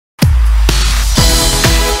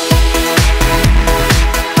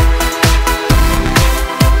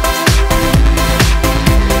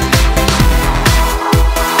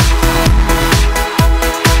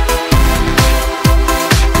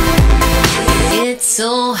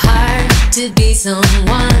so hard to be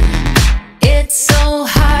someone. It's so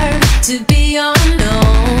hard to be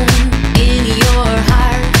unknown. In your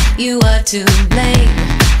heart, you are to blame.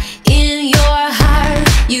 In your heart,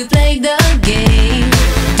 you played the game.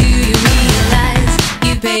 Do you realize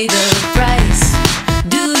you pay the price?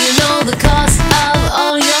 Do you know the cost of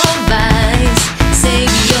all your vice? Save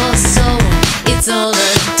your soul, it's all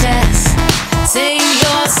a test. Save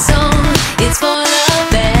your soul, it's for the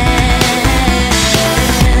best.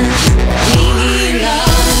 We need love.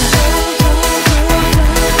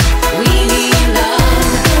 We need love.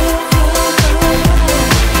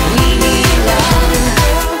 We need love.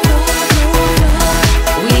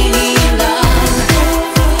 We need love.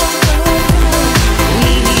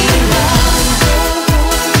 We need love.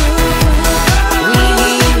 We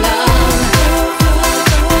need love.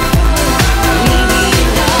 We need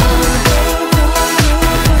love.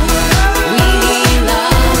 We need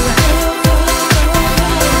love.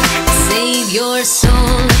 Save your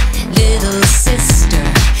soul, little sister.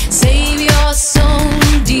 Save your soul,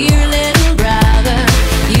 dear little brother.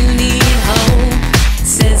 You need hope,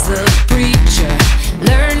 says the preacher.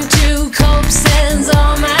 Learn to cope, says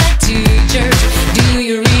all my teachers. Do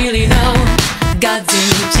you really know God's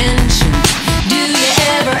intentions? Do you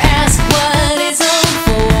ever ask what it's all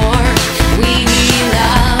for? We need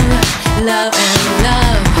love, love and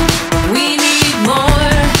love. We need more,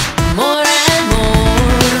 more and more.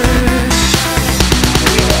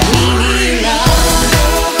 We need love.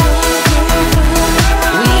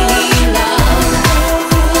 We need love.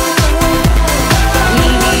 We need love. We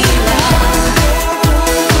need love.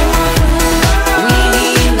 We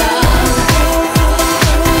need love. We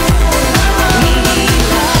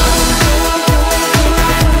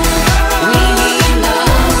need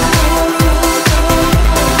love.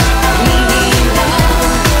 We need love.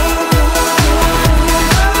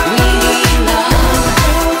 We need love.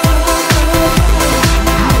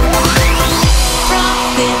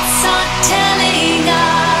 Prophets are telling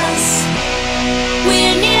us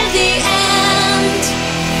we're near the end,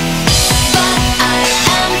 but I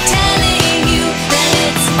am telling you that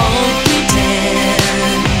it's all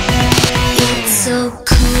pretend. It's so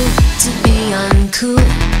cool to be uncool.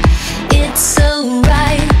 It's so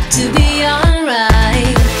right to be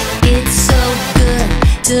alright. It's so good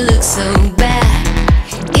to look so bad.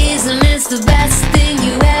 Isn't this the best thing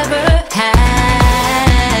you ever had?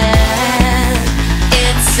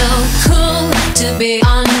 It's so cool to be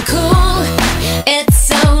uncool. It's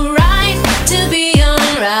so right to be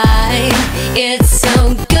alright. It's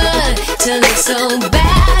so good to look so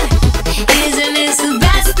bad. Isn't this the